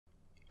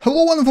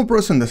Hello wonderful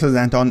person, this is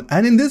Anton,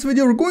 and in this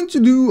video we're going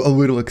to do a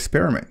little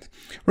experiment.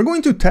 We're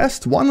going to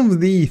test one of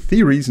the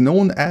theories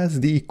known as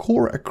the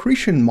core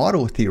accretion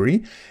model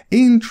theory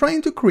in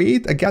trying to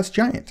create a gas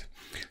giant.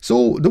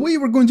 So the way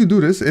we're going to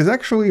do this is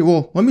actually,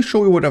 well, let me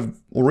show you what I've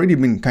already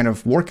been kind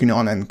of working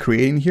on and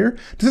creating here.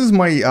 This is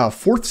my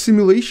fourth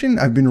simulation.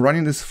 I've been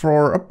running this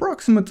for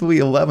approximately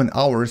 11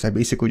 hours. I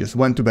basically just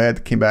went to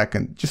bed, came back,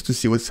 and just to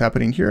see what's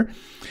happening here.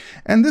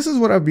 And this is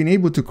what I've been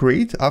able to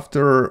create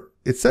after,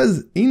 it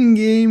says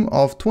in-game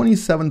of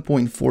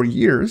 27.4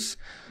 years,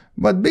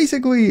 but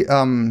basically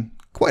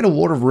quite a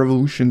lot of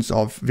revolutions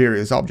of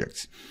various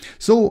objects.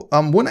 So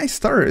when I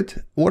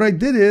started, what I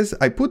did is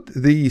I put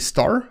the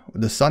star,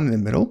 the sun in the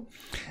middle,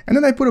 and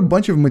then I put a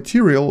bunch of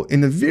material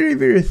in a very,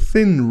 very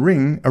thin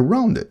ring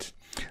around it.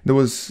 There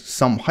was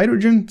some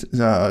hydrogen,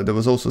 there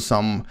was also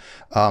some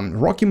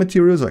rocky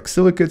materials like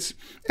silicates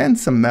and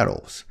some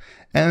metals.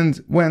 And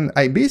when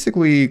I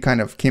basically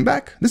kind of came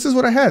back, this is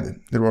what I had.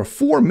 There were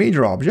four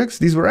major objects.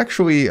 These were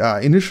actually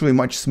initially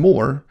much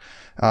smaller.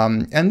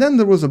 And then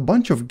there was a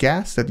bunch of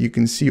gas that you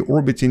can see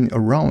orbiting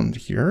around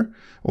here,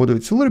 although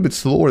it's a little bit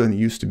slower than it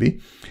used to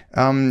be.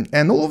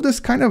 And all of this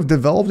kind of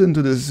developed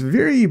into this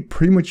very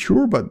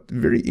premature but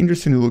very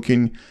interesting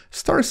looking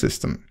star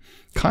system.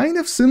 Kind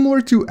of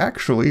similar to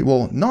actually,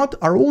 well, not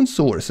our own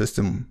solar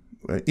system,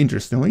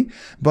 interestingly,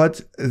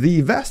 but the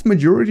vast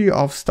majority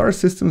of star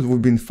systems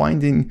we've been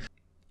finding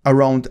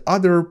around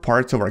other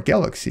parts of our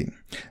galaxy.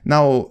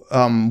 Now,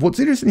 what's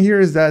interesting here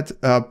is that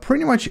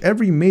pretty much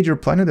every major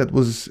planet that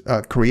was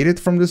created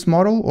from this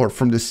model or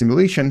from this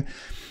simulation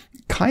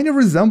kind of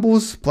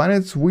resembles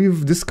planets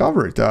we've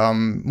discovered,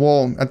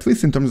 well, at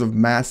least in terms of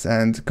mass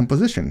and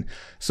composition.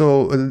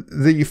 So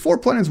the four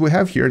planets we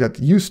have here that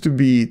used to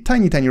be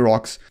tiny, tiny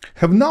rocks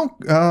have now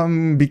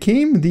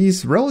became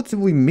these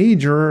relatively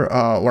major,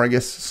 or I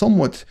guess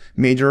somewhat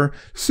major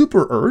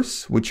super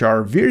Earths, which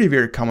are very,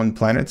 very common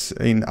planets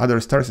in other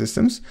star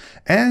systems,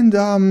 and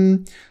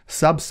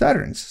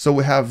sub-Saturns. So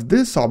we have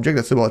this object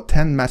that's about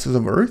 10 masses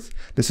of Earth.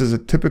 This is a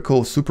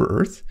typical super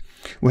Earth.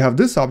 We have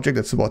this object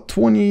that's about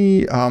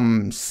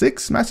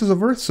 26 masses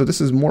of Earth, so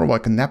this is more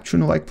like a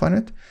Neptune-like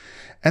planet.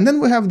 And then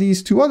we have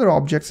these two other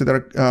objects that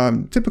are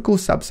typical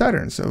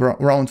sub-Saturns,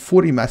 around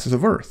 40 masses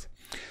of Earth.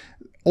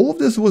 All of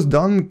this was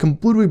done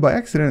completely by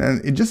accident,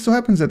 and it just so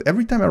happens that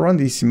every time I run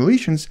these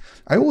simulations,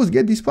 I always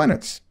get these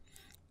planets,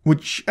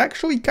 which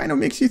actually kind of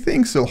makes you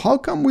think, so how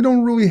come we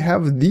don't really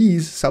have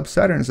these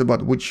sub-Saturns,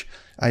 about which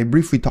I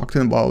briefly talked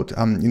about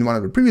in one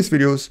of the previous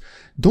videos,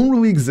 don't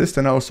really exist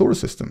in our solar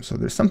system. So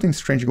there's something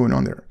strange going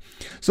on there.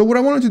 So what I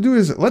wanted to do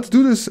is, let's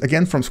do this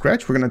again from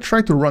scratch. We're going to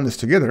try to run this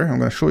together. I'm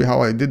going to show you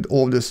how I did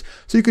all of this.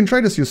 So you can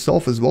try this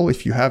yourself as well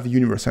if you have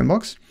Universe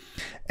Sandbox.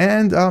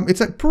 And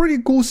it's a pretty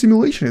cool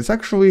simulation. It's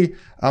actually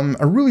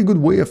a really good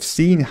way of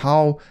seeing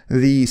how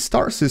the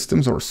star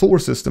systems or solar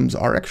systems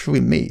are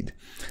actually made.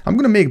 I'm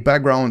going to make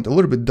background a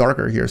little bit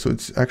darker here so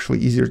it's actually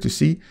easier to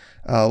see.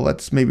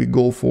 Let's maybe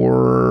go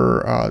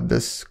for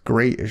this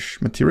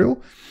grayish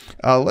material.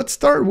 Let's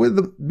start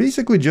with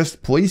basically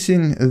just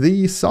placing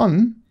the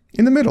sun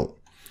in the middle.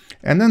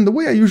 And then the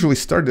way I usually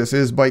start this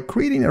is by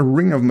creating a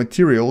ring of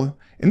material.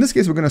 In this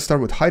case, we're going to start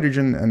with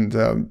hydrogen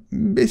and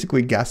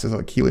basically gases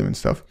like helium and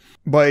stuff.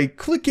 By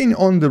clicking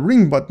on the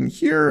ring button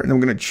here, and I'm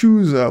going to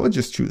choose, let's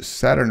just choose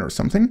Saturn or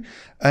something.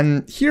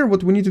 And here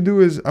what we need to do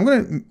is, I'm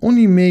going to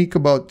only make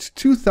about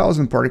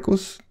 2,000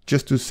 particles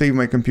just to save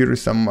my computer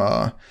some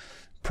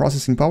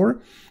processing power.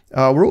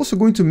 We're also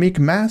going to make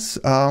mass,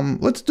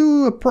 let's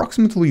do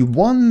approximately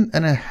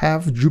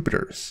 1.5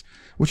 Jupiters,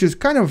 which is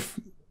kind of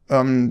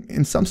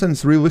in some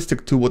sense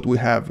realistic to what we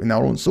have in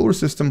our own solar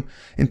system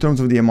in terms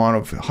of the amount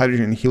of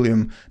hydrogen and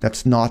helium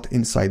that's not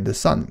inside the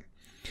sun.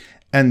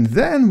 And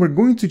then we're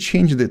going to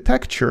change the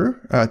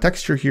texture.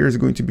 Texture here is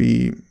going to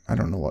be, I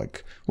don't know,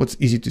 like what's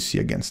easy to see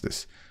against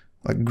this,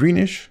 like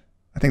greenish.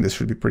 I think this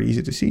should be pretty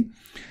easy to see.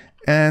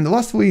 And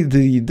lastly,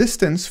 the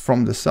distance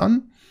from the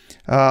sun.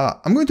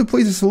 I'm going to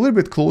place this a little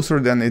bit closer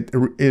than it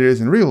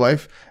is in real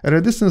life, at a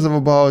distance of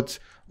about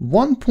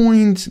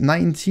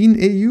 1.19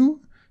 AU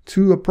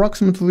to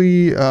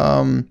approximately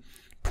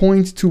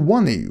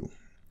 0.21 AU.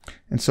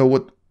 And so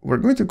what we're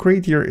going to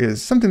create here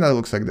is something that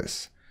looks like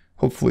this.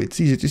 Hopefully it's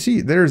easy to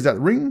see. There's that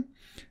ring.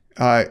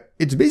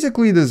 It's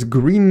basically this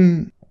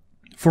green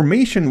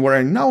formation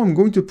where now I'm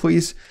going to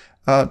place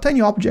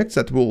tiny objects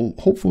that will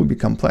hopefully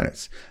become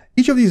planets.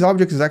 Each of these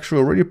objects is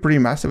actually already pretty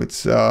massive.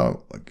 It's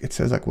it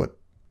says like what,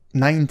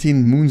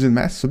 19 moons in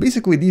mass. So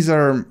basically these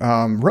are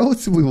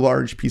relatively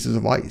large pieces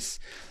of ice.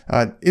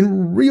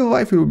 In real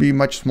life it would be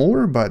much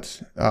smaller,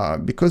 but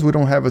because we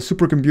don't have a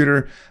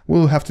supercomputer,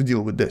 we'll have to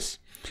deal with this.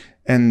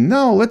 And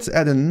now let's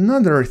add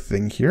another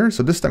thing here.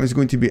 So this time it's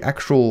going to be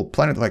actual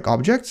planet-like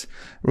objects.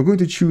 We're going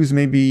to choose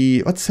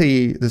maybe, let's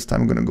say this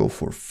time I'm going to go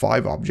for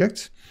 5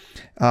 objects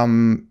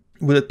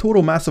with a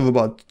total mass of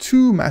about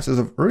 2 masses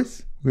of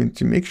Earth. We're going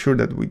to make sure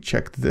that we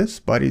check this,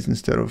 bodies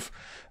instead of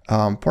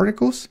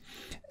particles.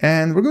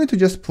 And we're going to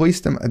just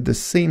place them at the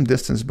same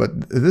distance,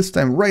 but this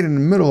time right in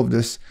the middle of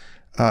this,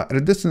 at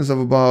a distance of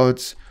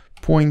about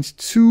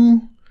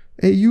 0.2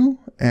 AU,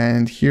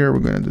 and here we're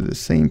going to do the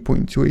same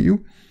 0.2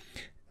 AU.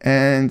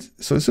 And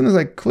so as soon as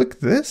I click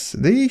this,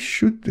 they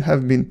should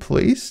have been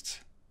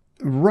placed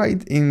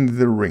right in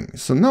the ring.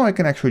 So now I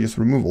can actually just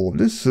remove all of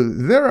this. So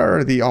there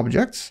are the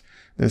objects.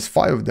 There's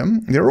 5 of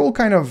them. They're all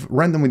kind of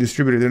randomly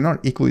distributed. They're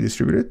not equally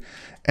distributed.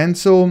 And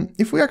so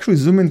if we actually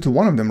zoom into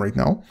one of them right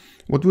now,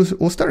 what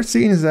we'll start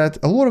seeing is that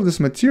a lot of this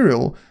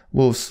material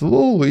will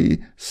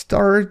slowly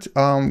start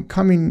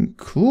coming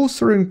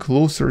closer and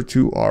closer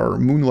to our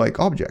moon-like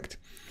object.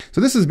 So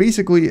this is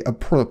basically a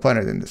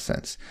protoplanet in this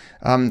sense.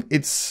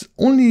 It's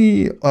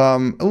only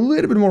a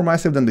little bit more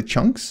massive than the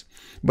chunks,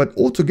 but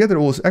altogether it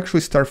will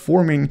actually start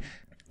forming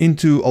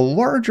into a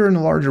larger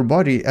and larger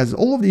body as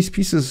all of these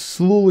pieces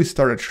slowly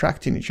start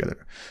attracting each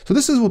other. So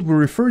this is what we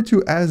refer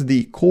to as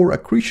the core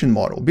accretion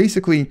model.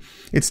 Basically,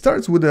 it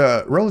starts with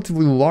a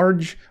relatively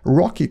large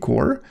rocky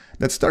core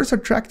that starts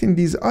attracting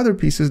these other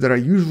pieces that are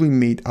usually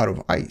made out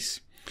of ice.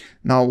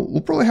 Now,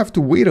 we'll probably have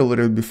to wait a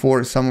little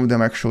before some of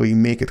them actually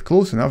make it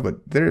close enough,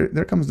 but there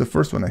comes the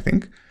first one, I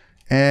think.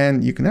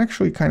 And you can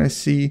actually kind of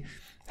see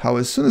how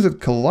as soon as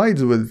it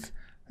collides with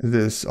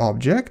this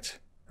object,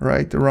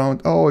 right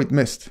around, oh, it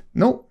missed.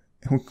 No,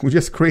 we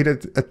just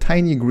created a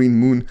tiny green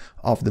moon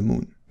of the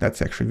moon.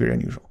 That's actually very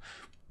unusual.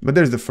 But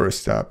there's the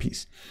first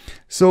piece.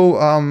 So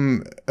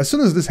as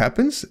soon as this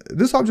happens,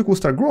 this object will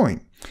start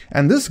growing.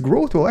 And this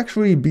growth will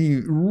actually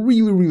be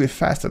really, really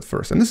fast at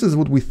first. And this is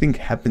what we think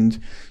happened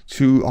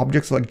to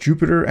objects like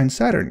Jupiter and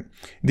Saturn.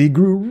 They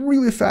grew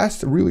really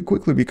fast, really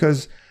quickly,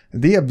 because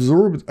they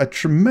absorbed a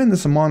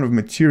tremendous amount of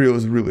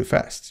materials really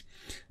fast.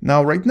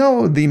 Now, right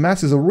now, the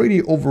mass is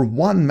already over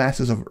 1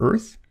 masses of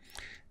Earth.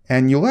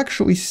 And you'll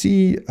actually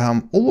see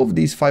all of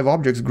these 5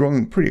 objects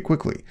growing pretty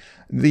quickly.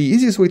 The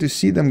easiest way to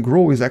see them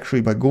grow is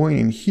actually by going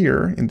in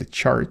here in the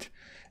chart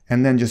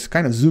and then just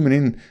kind of zooming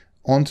in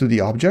onto the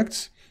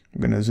objects.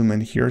 I'm going to zoom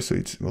in here so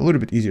it's a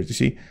little bit easier to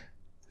see.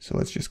 So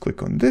let's just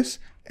click on this.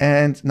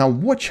 And now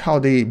watch how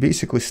they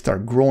basically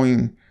start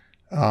growing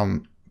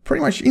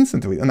pretty much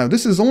instantly. And now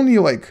this is only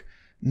like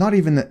not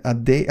even a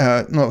day.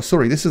 No,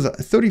 sorry, this is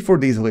 34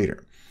 days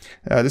later.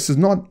 This is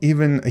not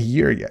even a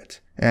year yet.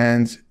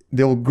 And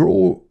they'll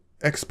grow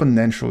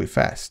exponentially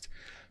fast.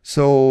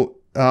 So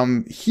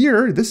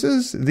here, this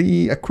is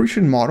the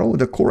accretion model,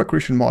 the core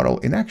accretion model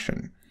in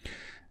action.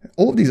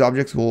 All of these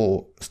objects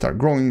will start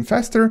growing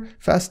faster,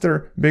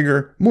 faster,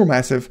 bigger, more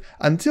massive,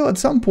 until at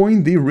some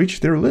point they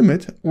reach their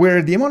limit,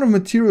 where the amount of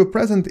material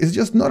present is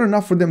just not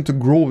enough for them to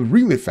grow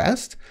really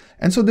fast,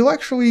 and so they'll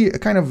actually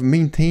kind of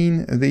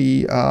maintain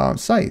the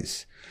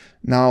size.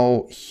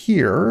 Now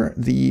here,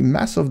 the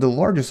mass of the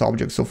largest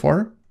object so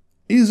far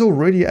is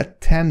already at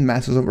 10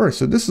 masses of Earth,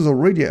 so this is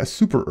already a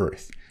super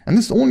Earth, and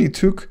this only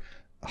took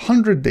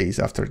 100 days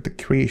after the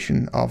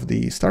creation of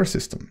the star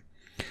system.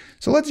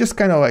 So let's just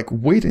kind of like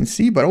wait and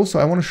see, but also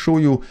I want to show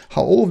you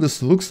how all of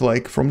this looks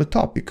like from the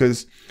top,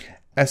 because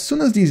as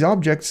soon as these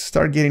objects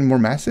start getting more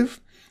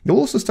massive, they'll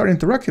also start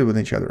interacting with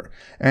each other.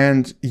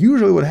 And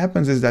usually what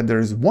happens is that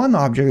there's one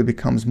object that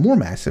becomes more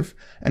massive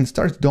and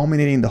starts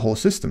dominating the whole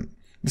system.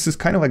 This is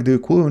kind of like the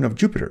equivalent of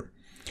Jupiter.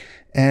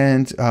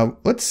 And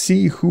let's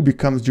see who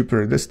becomes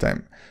Jupiter this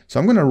time. So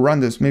I'm going to run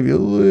this maybe a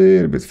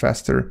little bit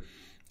faster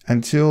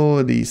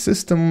until the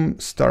system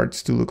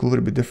starts to look a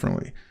little bit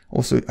differently.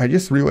 Also, I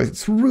just realized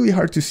it's really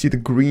hard to see the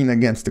green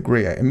against the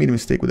gray. I made a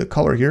mistake with the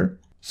color here.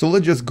 So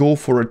let's just go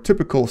for a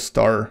typical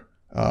star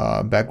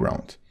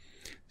background.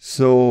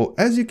 So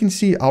as you can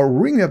see, our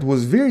ring that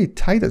was very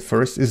tight at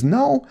first is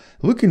now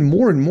looking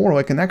more and more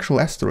like an actual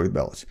asteroid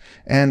belt.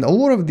 And a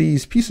lot of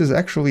these pieces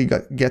actually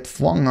get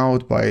flung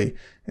out by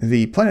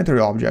the planetary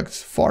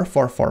objects far,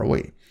 far, far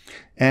away.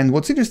 And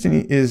what's interesting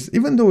is,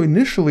 even though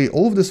initially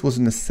all of this was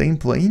in the same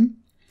plane,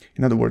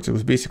 in other words, it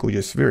was basically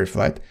just very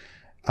flat,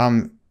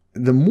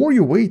 the more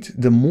you wait,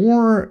 the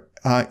more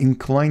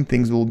inclined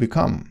things will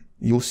become.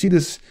 You'll see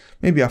this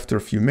maybe after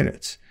a few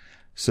minutes.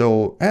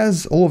 So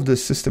as all of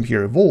this system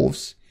here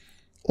evolves,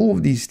 all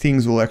of these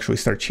things will actually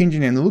start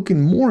changing and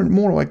looking more and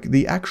more like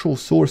the actual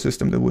solar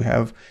system that we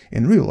have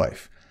in real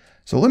life.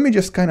 So let me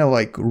just kind of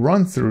like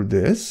run through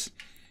this,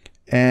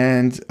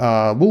 and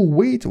we'll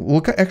wait.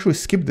 We'll actually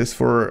skip this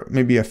for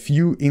maybe a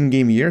few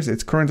in-game years.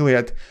 It's currently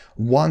at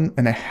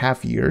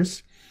 1.5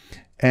 years.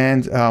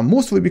 And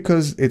mostly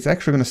because it's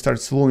actually going to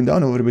start slowing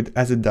down a little bit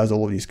as it does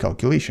all of these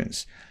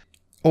calculations.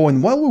 Oh,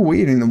 and while we're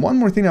waiting, one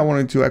more thing I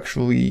wanted to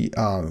actually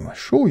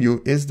show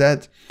you is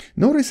that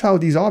notice how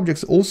these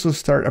objects also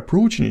start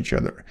approaching each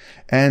other.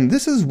 And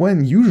this is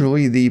when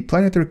usually the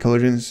planetary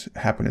collisions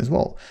happen as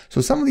well. So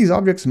some of these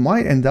objects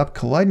might end up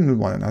colliding with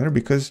one another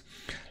because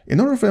in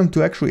order for them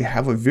to actually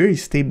have a very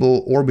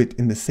stable orbit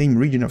in the same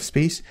region of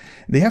space,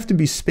 they have to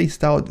be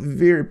spaced out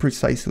very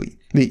precisely.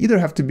 They either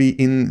have to be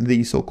in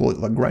the so-called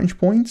Lagrange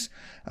points,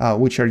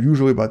 which are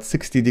usually about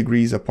 60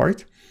 degrees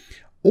apart,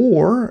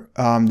 or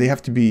they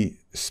have to be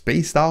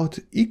spaced out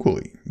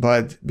equally.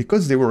 But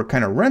because they were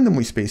kind of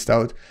randomly spaced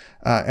out,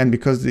 and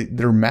because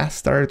their mass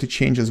started to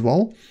change as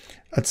well,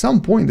 at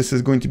some point this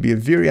is going to be a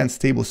very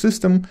unstable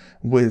system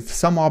with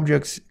some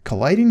objects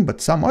colliding,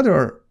 but some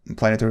other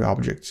planetary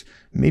objects,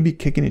 maybe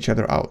kicking each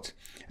other out.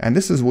 And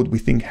this is what we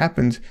think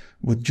happened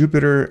with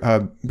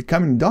Jupiter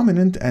becoming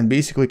dominant and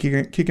basically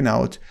kicking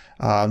out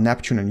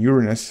Neptune and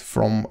Uranus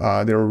from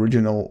their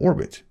original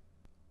orbit.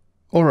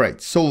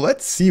 Alright, so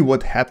let's see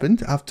what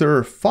happened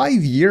after 5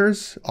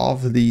 years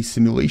of the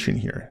simulation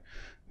here.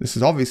 This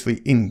is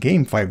obviously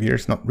in-game 5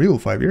 years, not real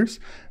 5 years.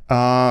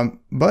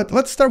 But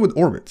let's start with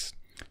orbits.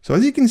 So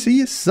as you can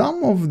see,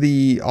 some of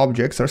the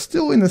objects are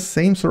still in the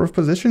same sort of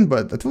position,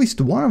 but at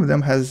least one of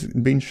them has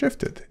been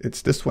shifted.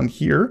 It's this one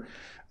here.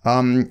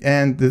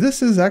 And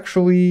this is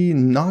actually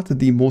not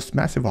the most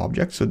massive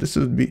object. So this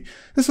would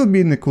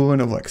be an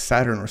equivalent of like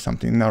Saturn or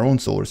something in our own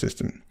solar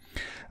system.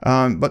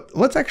 But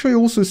let's actually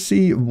also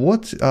see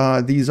what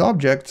these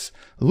objects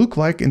look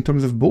like in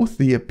terms of both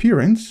the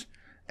appearance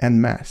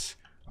and mass.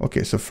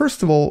 Okay, so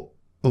first of all,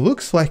 it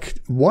looks like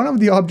one of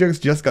the objects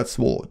just got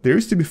swallowed. There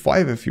used to be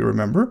 5, if you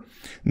remember.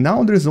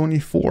 Now there's only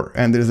 4,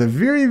 and there's a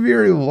very,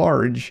 very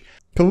large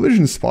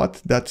collision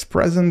spot that's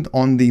present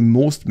on the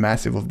most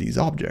massive of these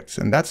objects,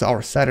 and that's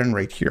our Saturn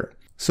right here.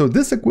 So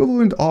this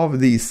equivalent of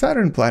the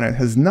Saturn planet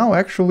has now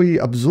actually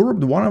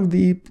absorbed one of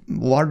the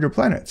larger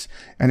planets,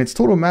 and its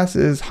total mass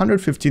is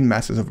 115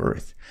 masses of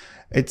Earth.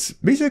 It's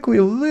basically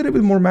a little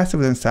bit more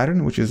massive than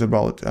Saturn, which is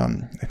about,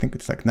 I think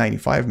it's like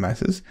 95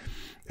 masses,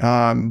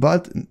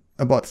 but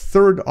about a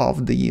third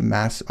of the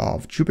mass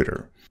of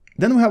Jupiter.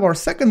 Then we have our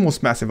second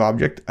most massive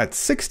object at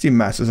 60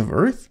 masses of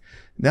Earth.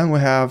 Then we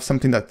have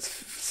something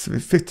that's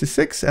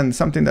 56 and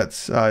something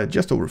that's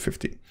just over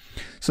 50.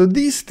 So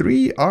these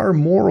 3 are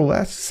more or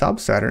less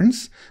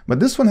sub-Saturns, but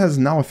this one has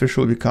now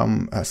officially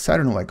become a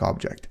Saturn-like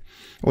object.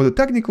 Although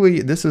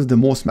technically this is the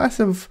most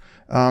massive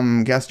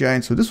gas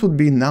giant, so this would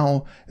be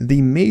now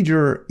the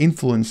major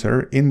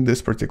influencer in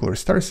this particular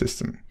star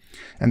system.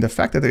 And the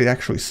fact that it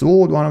actually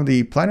swallowed one of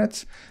the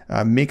planets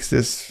makes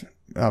this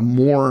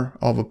more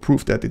of a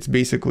proof that it's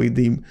basically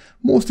the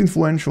most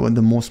influential and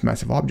the most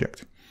massive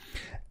object.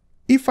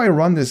 If I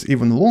run this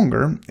even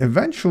longer,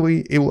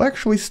 eventually it will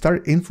actually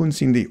start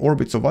influencing the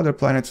orbits of other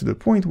planets to the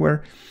point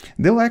where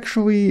they'll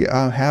actually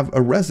have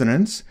a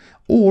resonance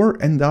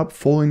or end up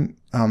falling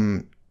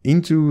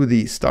into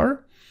the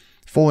star,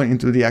 falling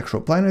into the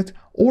actual planet,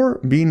 or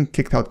being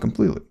kicked out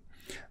completely.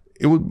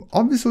 It would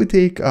obviously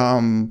take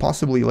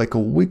possibly like a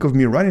week of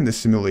me running this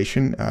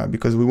simulation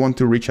because we want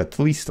to reach at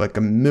least like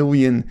a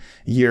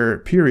 1,000,000-year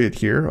period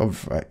here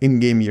of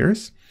in-game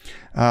years.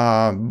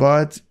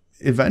 But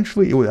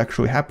eventually it would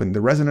actually happen.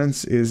 The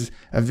resonance is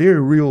a very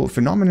real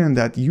phenomenon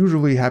that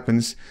usually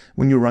happens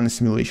when you run a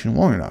simulation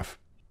long enough.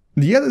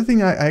 The other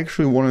thing I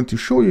actually wanted to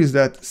show you is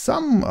that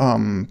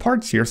some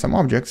parts here, some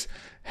objects,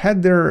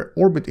 had their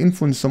orbit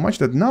influenced so much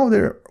that now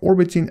they're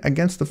orbiting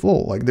against the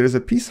flow. Like there's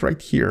a piece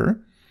right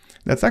here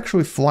that's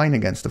actually flying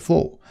against the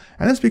flow.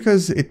 And that's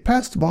because it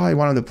passed by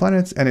one of the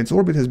planets and its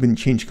orbit has been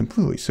changed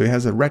completely. So it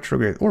has a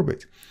retrograde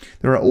orbit.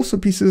 There are also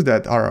pieces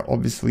that are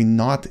obviously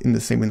not in the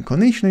same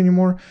inclination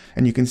anymore,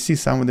 and you can see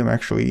some of them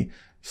actually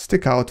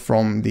stick out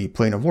from the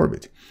plane of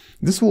orbit.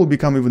 This will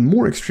become even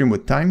more extreme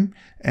with time,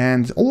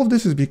 and all of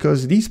this is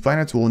because these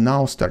planets will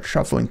now start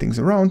shuffling things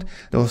around.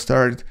 They'll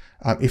start,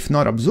 if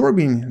not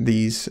absorbing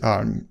these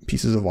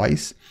pieces of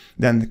ice,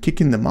 then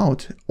kicking them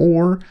out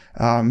or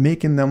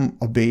making them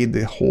obey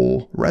the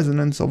whole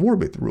resonance of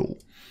orbit rule.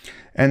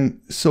 And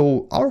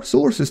so our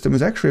solar system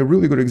is actually a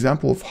really good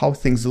example of how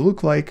things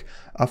look like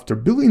after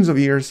billions of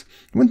years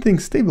when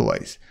things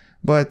stabilize.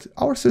 But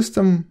our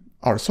system,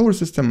 our solar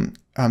system,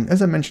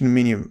 as I mentioned in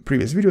many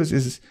previous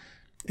videos,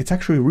 it's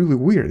actually really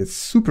weird. It's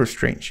super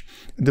strange.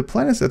 The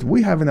planets that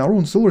we have in our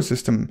own solar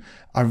system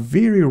are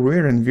very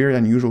rare and very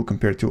unusual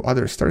compared to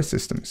other star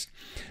systems.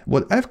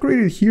 What I've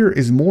created here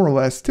is more or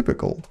less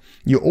typical.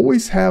 You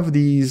always have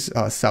these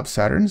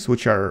sub-Saturns,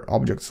 which are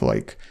objects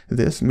like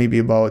this, maybe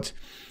about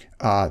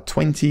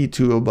 20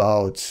 to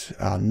about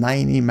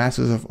 90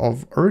 masses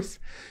of Earth.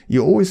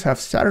 You always have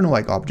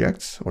Saturn-like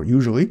objects, or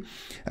usually.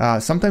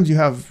 Sometimes you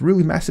have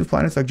really massive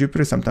planets like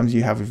Jupiter, sometimes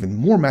you have even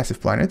more massive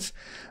planets,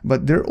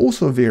 but they're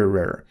also very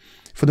rare.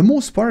 For the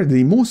most part,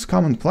 the most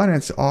common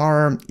planets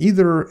are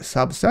either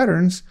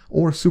sub-Saturns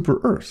or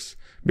super-Earths,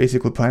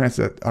 basically planets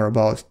that are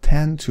about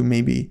 10 to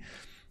maybe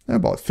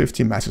about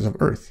 50 masses of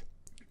Earth.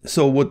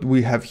 So what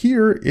we have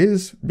here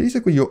is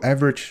basically your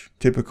average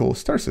typical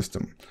star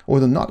system,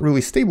 although not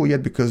really stable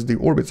yet because the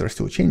orbits are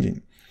still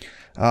changing.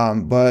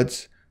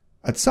 But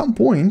at some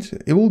point,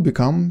 it will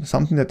become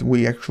something that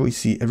we actually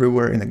see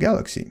everywhere in the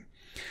galaxy.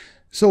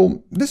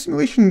 So this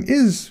simulation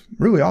is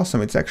really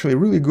awesome. It's actually a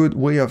really good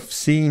way of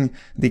seeing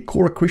the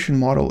core accretion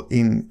model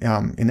in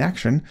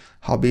action,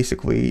 how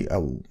basically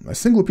a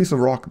single piece of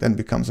rock then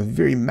becomes a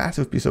very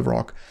massive piece of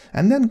rock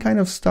and then kind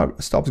of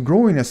stops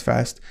growing as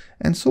fast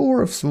and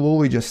sort of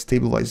slowly just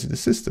stabilizes the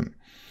system.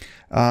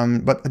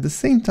 But at the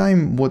same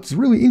time, what's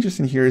really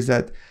interesting here is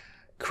that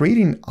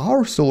creating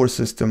our solar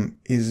system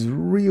is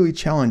really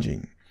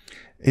challenging.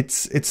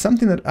 It's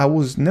something that I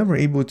was never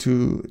able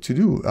to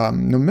do.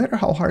 No matter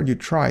how hard you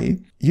try,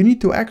 you need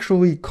to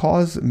actually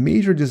cause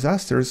major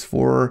disasters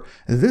for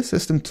this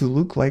system to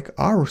look like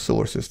our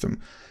solar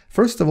system.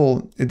 First of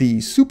all,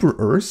 the super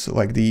Earths,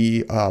 like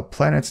the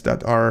planets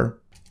that are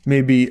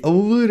maybe a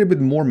little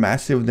bit more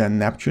massive than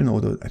Neptune,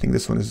 although I think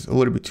this one is a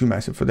little bit too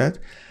massive for that,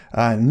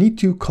 need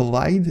to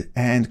collide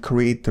and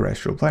create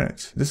terrestrial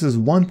planets. This is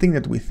one thing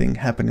that we think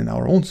happened in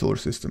our own solar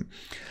system.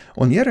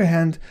 On the other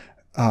hand,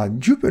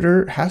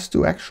 Jupiter has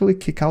to actually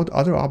kick out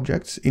other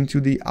objects into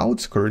the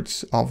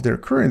outskirts of their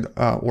current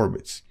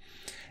orbits.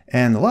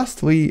 And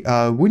lastly,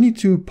 we need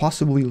to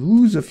possibly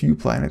lose a few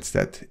planets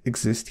that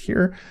exist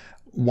here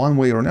one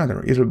way or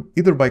another,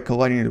 either by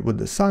colliding it with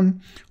the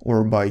sun,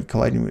 or by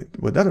colliding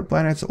with other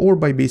planets, or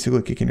by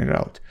basically kicking it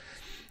out.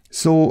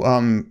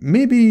 So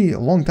maybe a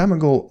long time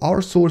ago,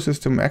 our solar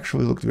system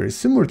actually looked very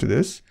similar to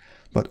this,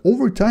 but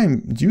over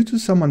time, due to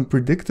some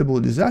unpredictable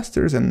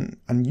disasters and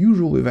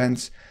unusual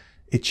events,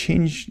 it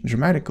changed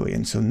dramatically.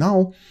 And so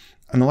now,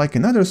 unlike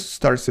in other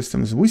star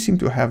systems, we seem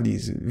to have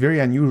these very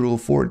unusual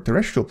 4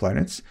 terrestrial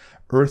planets: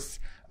 Earth,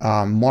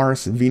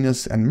 Mars,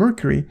 Venus, and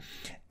Mercury.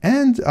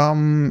 And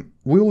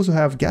we also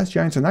have gas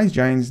giants and ice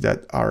giants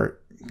that are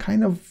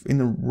kind of in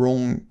the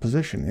wrong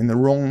position,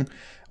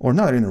 or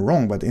not in the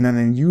wrong, but in an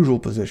unusual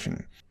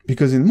position.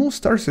 Because in most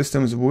star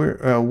systems,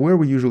 where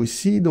we usually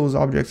see those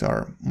objects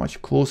are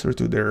much closer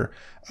to their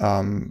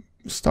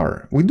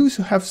star. We do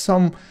have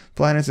some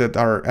planets that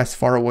are as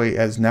far away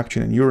as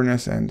Neptune and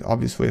Uranus, and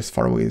obviously as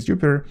far away as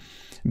Jupiter,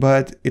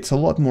 but it's a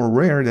lot more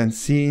rare than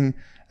seeing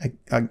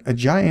a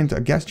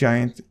gas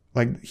giant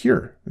like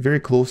here, very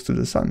close to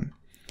the sun.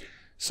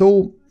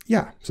 So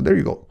yeah, so there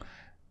you go.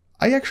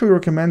 I actually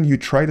recommend you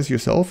try this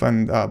yourself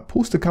and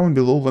post a comment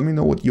below. Let me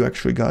know what you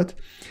actually got.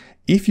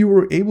 If you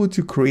were able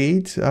to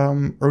create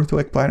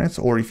Earth-like planets,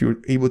 or if you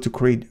were able to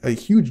create a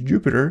huge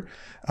Jupiter,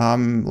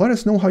 let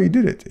us know how you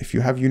did it. If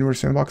you have Universe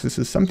Sandbox, this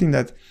is something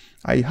that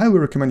I highly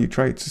recommend you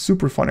try. It's a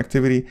super fun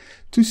activity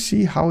to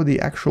see how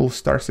the actual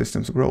star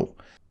systems grow.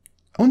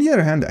 On the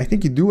other hand, I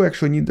think you do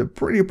actually need a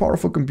pretty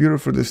powerful computer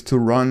for this to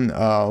run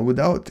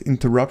without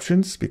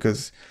interruptions,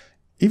 because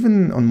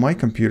even on my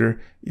computer,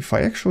 if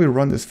I actually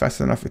run this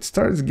fast enough, it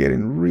starts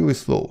getting really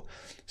slow.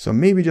 So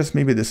maybe, just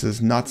maybe, this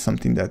is not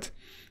something that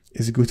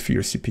is good for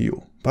your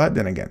CPU. But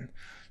then again,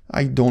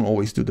 I don't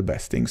always do the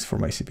best things for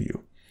my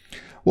CPU.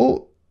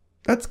 Well,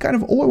 that's kind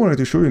of all I wanted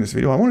to show you in this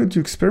video. I wanted to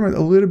experiment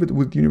a little bit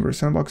with Universe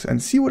Sandbox and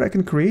see what I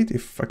can create,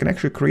 if I can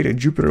actually create a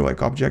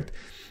Jupiter-like object.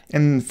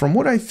 And from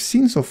what I've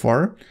seen so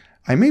far,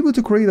 I'm able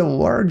to create a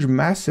large,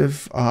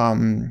 massive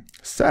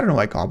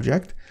Saturn-like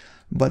object,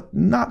 but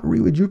not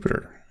really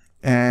Jupiter.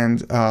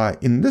 And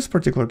in this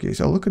particular case,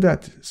 look at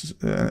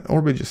that,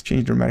 orbit just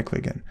changed dramatically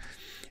again.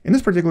 In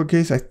this particular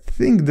case, I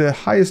think the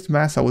highest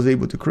mass I was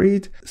able to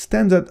create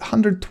stands at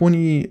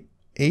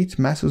 128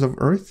 masses of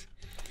Earth.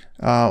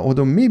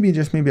 Although maybe,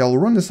 just maybe, I'll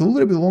run this a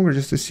little bit longer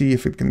just to see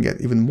if it can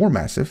get even more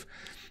massive.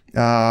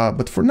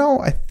 But for now,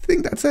 I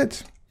think that's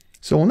it.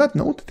 So on that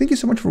note, thank you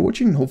so much for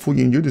watching. Hopefully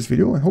you enjoyed this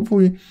video, and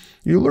hopefully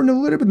you learned a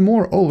little bit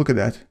more. Oh, look at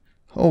that.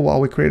 Oh wow,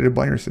 we created a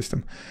binary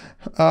system.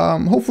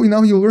 Hopefully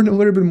now you'll learn a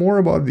little bit more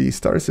about the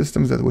star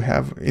systems that we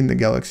have in the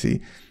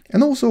galaxy,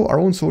 and also our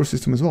own solar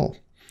system as well.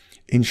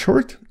 In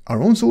short,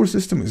 our own solar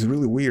system is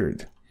really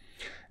weird.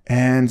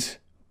 And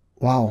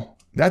wow,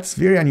 that's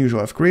very unusual.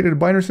 I've created a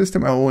binary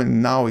system, oh,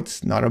 and now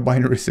it's not a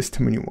binary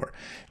system anymore.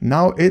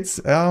 Now it's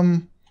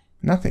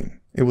nothing.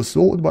 It was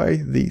solved by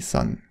the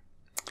sun.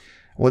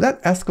 Well,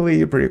 that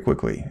escalated pretty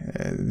quickly.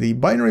 The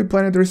binary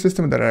planetary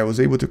system that I was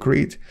able to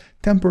create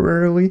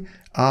temporarily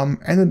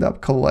ended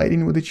up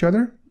colliding with each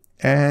other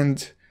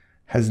and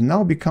has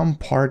now become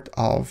part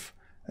of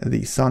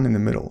the sun in the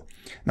middle.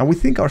 Now, we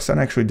think our sun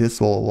actually did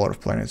swallow a lot of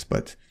planets,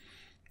 but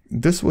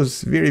this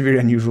was very, very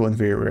unusual and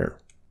very rare.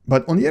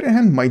 But on the other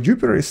hand, my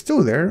Jupiter is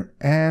still there,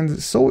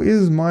 and so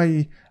is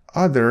my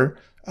other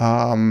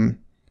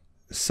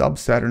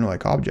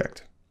sub-Saturn-like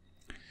object.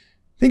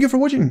 Thank you for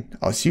watching.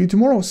 I'll see you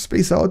tomorrow.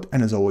 Space out,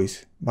 and as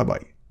always,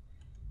 bye-bye.